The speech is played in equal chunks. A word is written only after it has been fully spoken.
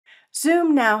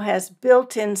Zoom now has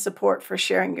built-in support for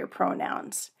sharing your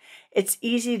pronouns. It's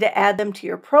easy to add them to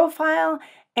your profile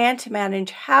and to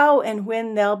manage how and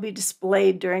when they'll be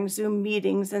displayed during Zoom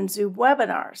meetings and Zoom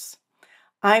webinars.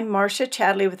 I'm Marcia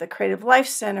Chadley with the Creative Life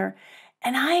Center,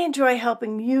 and I enjoy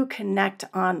helping you connect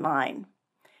online.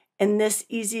 In this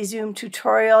easy Zoom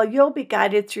tutorial, you'll be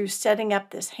guided through setting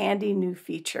up this handy new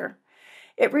feature.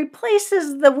 It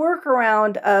replaces the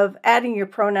workaround of adding your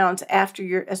pronouns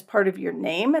as part of your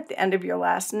name at the end of your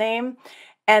last name,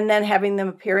 and then having them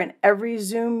appear in every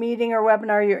Zoom meeting or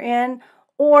webinar you're in,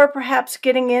 or perhaps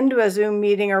getting into a Zoom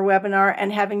meeting or webinar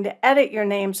and having to edit your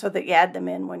name so that you add them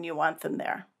in when you want them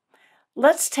there.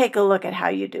 Let's take a look at how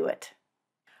you do it.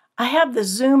 I have the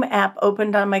Zoom app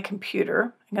opened on my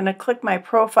computer. I'm going to click my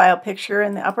profile picture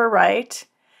in the upper right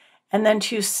and then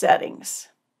choose Settings.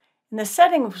 In the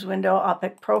Settings window, I'll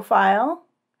pick Profile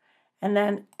and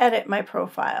then Edit my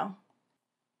profile.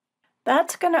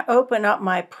 That's going to open up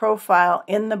my profile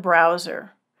in the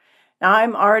browser. Now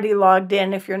I'm already logged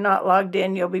in. If you're not logged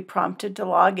in, you'll be prompted to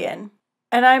log in.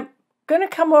 And I'm going to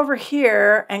come over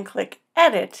here and click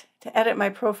Edit to edit my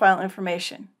profile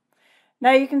information.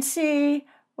 Now you can see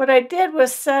what I did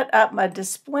was set up my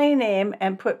display name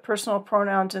and put personal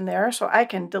pronouns in there, so I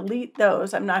can delete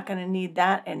those. I'm not going to need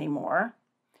that anymore.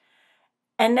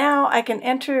 And now I can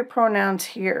enter pronouns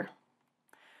here.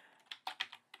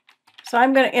 So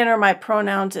I'm going to enter my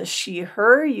pronouns as she,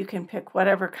 her. You can pick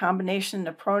whatever combination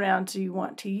of pronouns you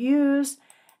want to use.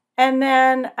 And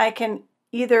then I can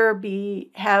either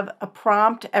have a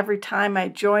prompt every time I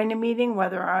join a meeting,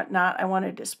 whether or not I want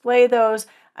to display those.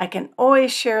 I can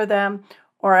always share them,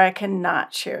 or I can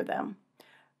not share them.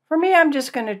 For me, I'm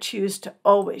just going to choose to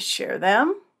always share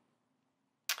them.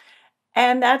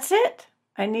 And that's it.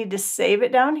 I need to save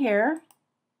it down here.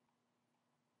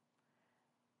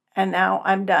 And now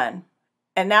I'm done.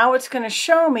 And now it's going to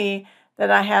show me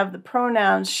that I have the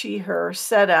pronouns she, her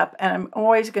set up, and I'm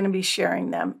always going to be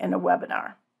sharing them in a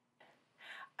webinar.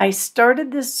 I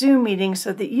started this Zoom meeting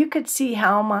so that you could see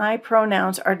how my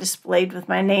pronouns are displayed with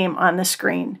my name on the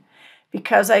screen.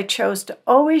 Because I chose to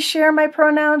always share my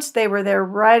pronouns, they were there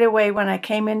right away when I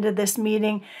came into this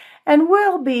meeting and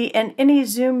will be in any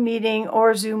Zoom meeting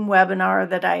or Zoom webinar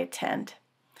that I attend.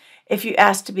 If you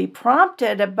ask to be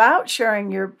prompted about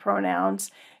sharing your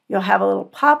pronouns, you'll have a little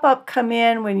pop-up come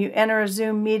in when you enter a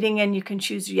Zoom meeting, and you can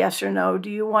choose yes or no. Do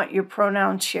you want your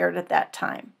pronouns shared at that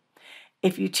time?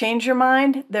 If you change your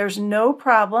mind, there's no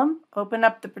problem. Open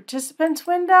up the participants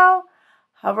window,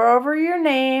 hover over your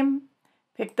name,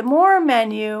 pick the More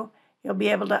menu. You'll be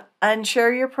able to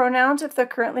unshare your pronouns if they're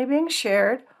currently being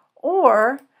shared,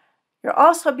 or you'll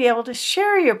also be able to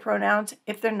share your pronouns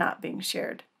if they're not being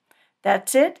shared.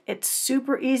 That's it. It's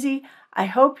super easy. I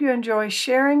hope you enjoy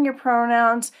sharing your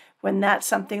pronouns when that's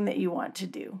something that you want to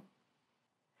do.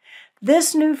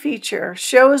 This new feature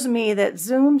shows me that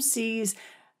Zoom sees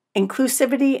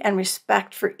inclusivity and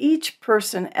respect for each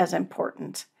person as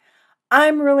important.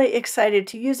 I'm really excited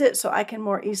to use it so I can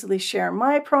more easily share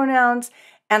my pronouns,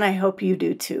 and I hope you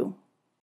do too.